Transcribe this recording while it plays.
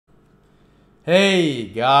Hey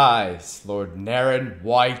guys, Lord Naren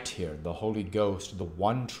White here, the Holy Ghost, the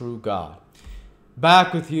one true God.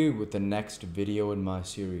 Back with you with the next video in my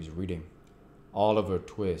series reading Oliver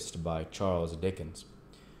Twist by Charles Dickens.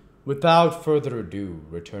 Without further ado,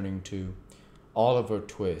 returning to Oliver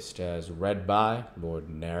Twist as read by Lord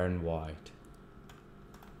Naren White.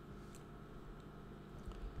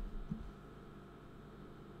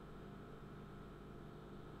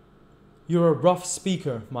 You're a rough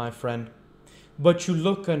speaker, my friend, but you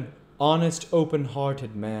look an honest,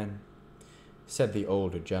 open-hearted man, said the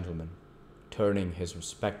older gentleman, turning his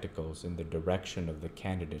spectacles in the direction of the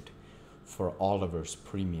candidate for Oliver's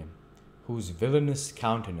premium, whose villainous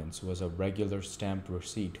countenance was a regular stamped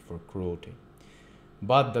receipt for cruelty.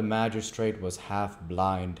 But the magistrate was half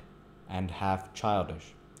blind and half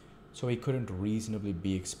childish, so he couldn't reasonably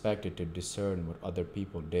be expected to discern what other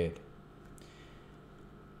people did.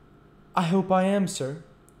 "I hope I am, sir,"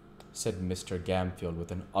 said Mr. Gamfield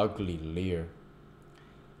with an ugly leer.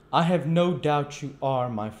 "I have no doubt you are,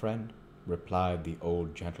 my friend," replied the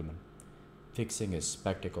old gentleman, fixing his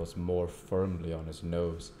spectacles more firmly on his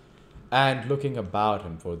nose and looking about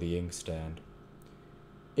him for the inkstand.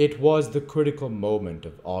 It was the critical moment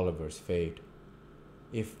of Oliver's fate.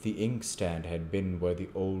 If the inkstand had been where the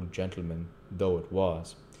old gentleman, though it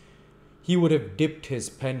was, he would have dipped his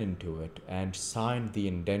pen into it and signed the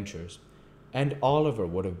indentures, and Oliver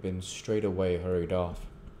would have been straightway hurried off.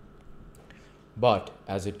 But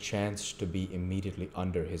as it chanced to be immediately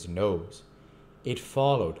under his nose, it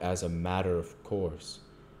followed as a matter of course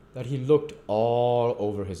that he looked all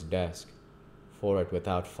over his desk for it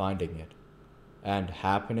without finding it, and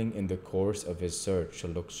happening in the course of his search to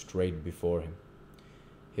look straight before him,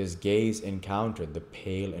 his gaze encountered the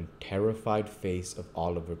pale and terrified face of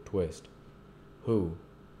Oliver Twist, who,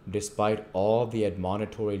 despite all the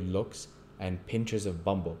admonitory looks and pinches of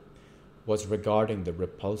Bumble, was regarding the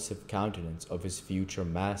repulsive countenance of his future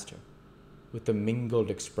master with a mingled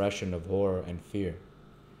expression of horror and fear,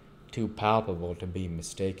 too palpable to be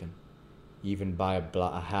mistaken, even by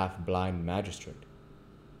a half-blind magistrate.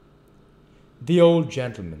 The old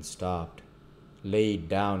gentleman stopped, laid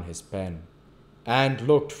down his pen, and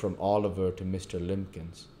looked from Oliver to Mr.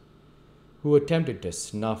 Limpkins, who attempted to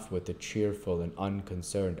snuff with a cheerful and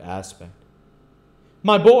unconcerned aspect.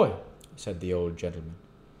 "My boy," said the old gentleman,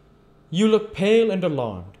 "you look pale and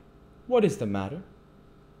alarmed. What is the matter?"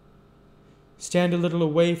 "Stand a little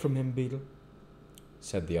away from him, Beadle,"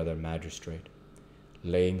 said the other magistrate,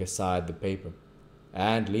 laying aside the paper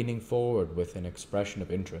and leaning forward with an expression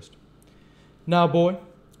of interest. "Now, boy,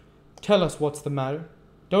 tell us what's the matter.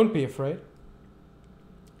 Don't be afraid."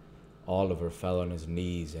 Oliver fell on his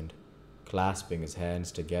knees and, clasping his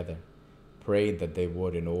hands together, prayed that they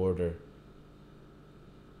would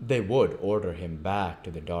order him back to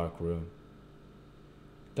the dark room,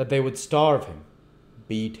 that they would starve him,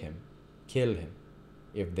 beat him, kill him,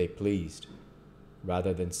 if they pleased,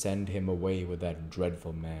 rather than send him away with that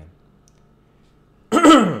dreadful man.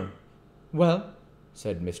 "Well,"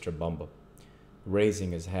 said Mr. Bumble,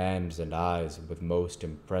 raising his hands and eyes with most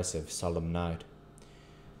impressive solemnity.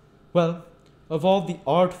 "Well, of all the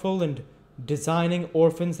artful and designing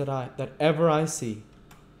orphans that ever I see,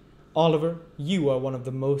 Oliver, you are one of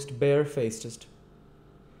the most barefacedest."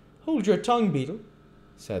 "Hold your tongue, Beadle,"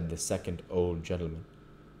 said the second old gentleman,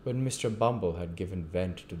 when Mr. Bumble had given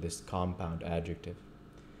vent to this compound adjective.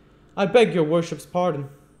 "I beg your worship's pardon,"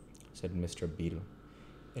 said Mr. Beadle,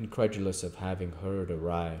 incredulous of having heard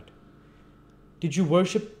aright. Did your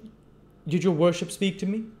worship speak to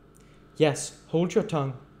me?" "Yes, hold your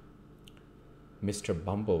tongue." Mr.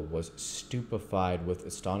 Bumble was stupefied with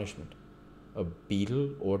astonishment. A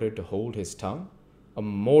beadle ordered to hold his tongue? A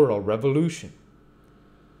moral revolution!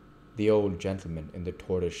 The old gentleman in the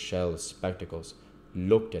tortoise-shell spectacles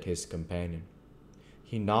looked at his companion.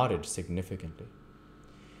 He nodded significantly.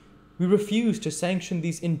 "We refuse to sanction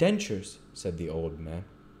these indentures," said the old man,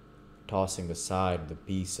 tossing aside the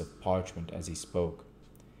piece of parchment as he spoke.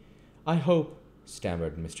 "I hope,"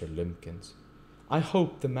 stammered Mr. Limpkins, "I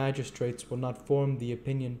hope the magistrates will not form the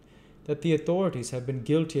opinion that the authorities have been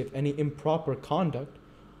guilty of any improper conduct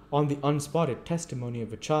on the unspotted testimony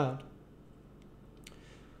of a child."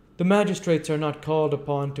 "The magistrates are not called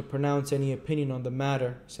upon to pronounce any opinion on the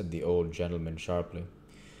matter," said the old gentleman sharply.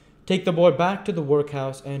 "Take the boy back to the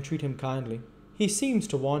workhouse and treat him kindly. He seems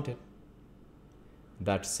to want it."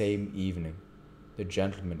 That same evening, the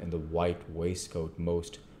gentleman in the white waistcoat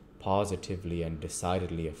most positively and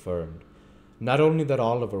decidedly affirmed not only that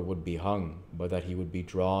Oliver would be hung, but that he would be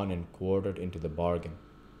drawn and quartered into the bargain.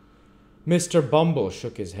 Mr. Bumble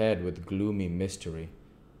shook his head with gloomy mystery,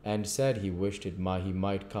 and said he wished he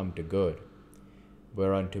might come to good,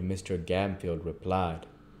 whereunto Mr. Gamfield replied,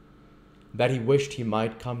 that he wished he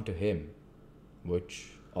might come to him,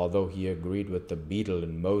 which, although he agreed with the beadle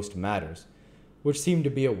in most matters, which seemed to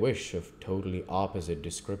be a wish of totally opposite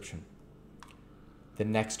description. The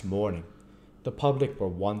next morning, the public were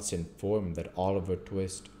once informed that Oliver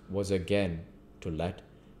Twist was again to let,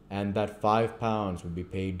 and that £5 would be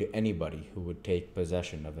paid to anybody who would take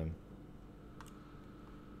possession of him.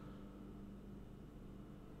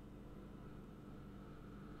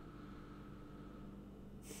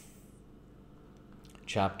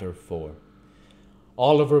 Chapter 4.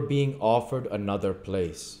 Oliver, being offered another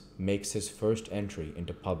place, makes his first entry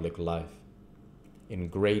into public life. In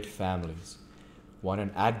great families, when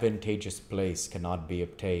an advantageous place cannot be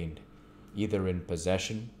obtained, either in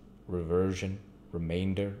possession, reversion,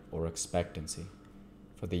 remainder, or expectancy,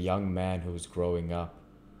 for the young man who is growing up,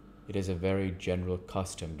 it is a very general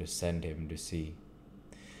custom to send him to sea.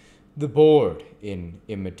 The board, in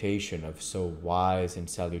imitation of so wise and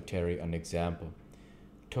salutary an example,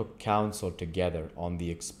 took counsel together on the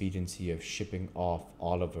expediency of shipping off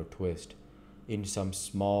Oliver Twist in some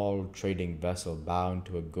small trading vessel bound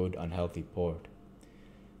to a good unhealthy port.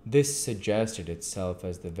 This suggested itself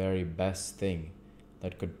as the very best thing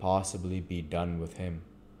that could possibly be done with him,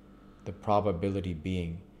 the probability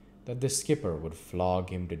being that the skipper would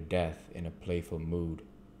flog him to death in a playful mood,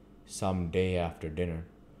 some day after dinner,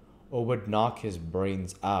 or would knock his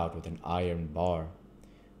brains out with an iron bar,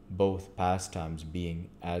 both pastimes being,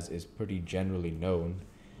 as is pretty generally known,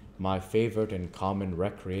 my favorite and common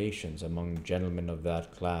recreations among gentlemen of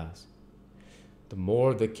that class. The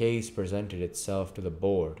more the case presented itself to the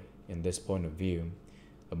board in this point of view,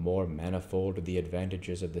 the more manifold the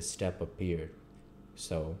advantages of the step appeared.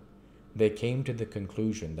 So, they came to the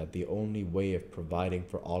conclusion that the only way of providing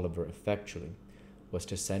for Oliver effectually was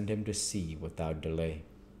to send him to sea without delay.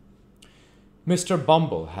 Mr.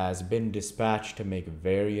 Bumble has been dispatched to make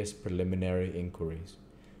various preliminary inquiries,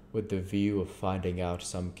 with the view of finding out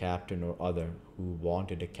some captain or other who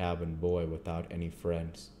wanted a cabin boy without any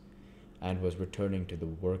friends, and was returning to the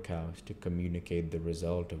workhouse to communicate the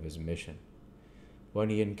result of his mission, when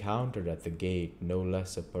he encountered at the gate no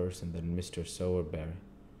less a person than Mr. Sowerberry,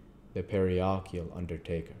 the parochial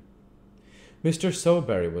undertaker. Mr.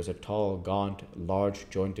 Sowerberry was a tall, gaunt,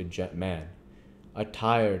 large-jointed man,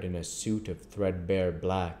 attired in a suit of threadbare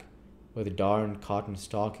black, with darn cotton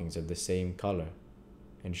stockings of the same color,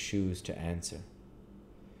 and shoes to answer.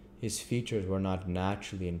 His features were not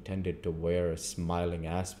naturally intended to wear a smiling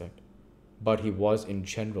aspect, but he was in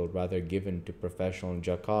general rather given to professional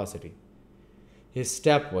jocosity. His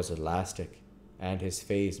step was elastic, and his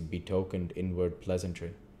face betokened inward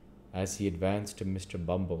pleasantry, as he advanced to Mr.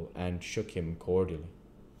 Bumble and shook him cordially.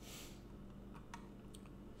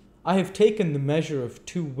 "I have taken the measure of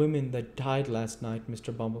 2 women that died last night,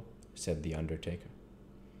 Mr. Bumble," said the undertaker.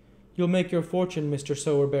 "You'll make your fortune, Mr.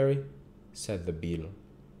 Sowerberry," said the beadle,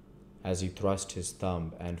 as he thrust his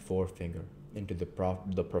thumb and forefinger into the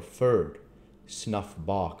preferred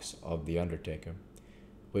snuff-box of the undertaker,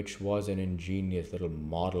 which was an ingenious little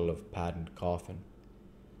model of patent coffin.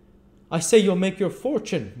 "I say you'll make your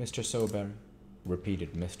fortune, Mr. Sowerberry,"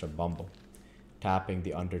 repeated Mr. Bumble, tapping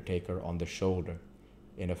the undertaker on the shoulder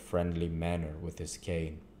in a friendly manner with his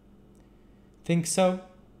cane. "Think so?"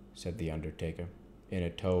 said the undertaker, in a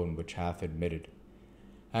tone which half admitted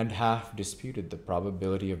and half disputed the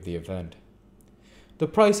probability of the event. "The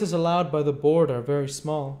prices allowed by the board are very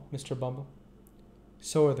small, Mr. Bumble."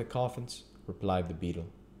 "So are the coffins," replied the beadle,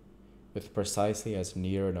 with precisely as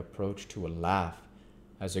near an approach to a laugh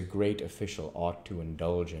as a great official ought to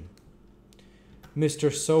indulge in.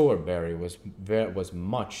 Mr. Sowerberry was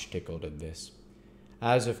much tickled at this,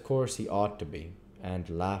 as of course he ought to be, and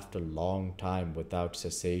laughed a long time without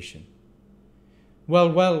cessation.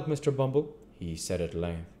 "Well, well, Mr. Bumble," he said at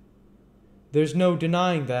length, "there's no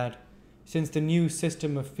denying that, since the new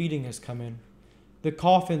system of feeding has come in, the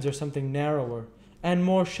coffins are something narrower and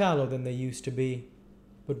more shallow than they used to be.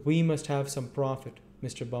 But we must have some profit,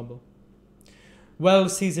 Mr. Bumble.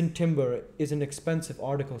 Well-seasoned timber is an expensive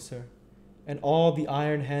article, sir, and all the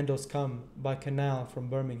iron handles come by canal from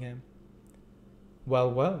Birmingham."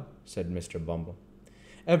 "Well, well," said Mr. Bumble,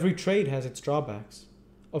 "every trade has its drawbacks.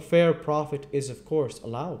 A fair profit is, of course,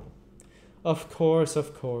 allowable." Of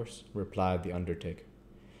course, replied the undertaker.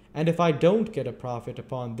 "And if I don't get a profit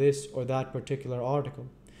upon this or that particular article,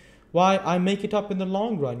 why, I make it up in the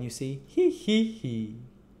long run, you see. He, he, he."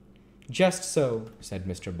 "Just so," said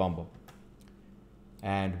Mr. Bumble.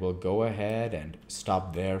 And we'll go ahead and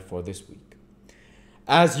stop there for this week.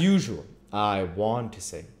 As usual, I want to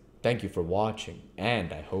say thank you for watching,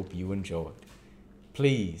 and I hope you enjoyed.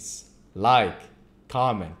 Please like,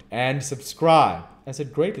 comment, and subscribe, as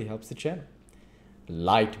it greatly helps the channel.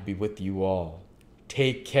 Light be with you all.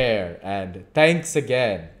 Take care, and thanks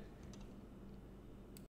again.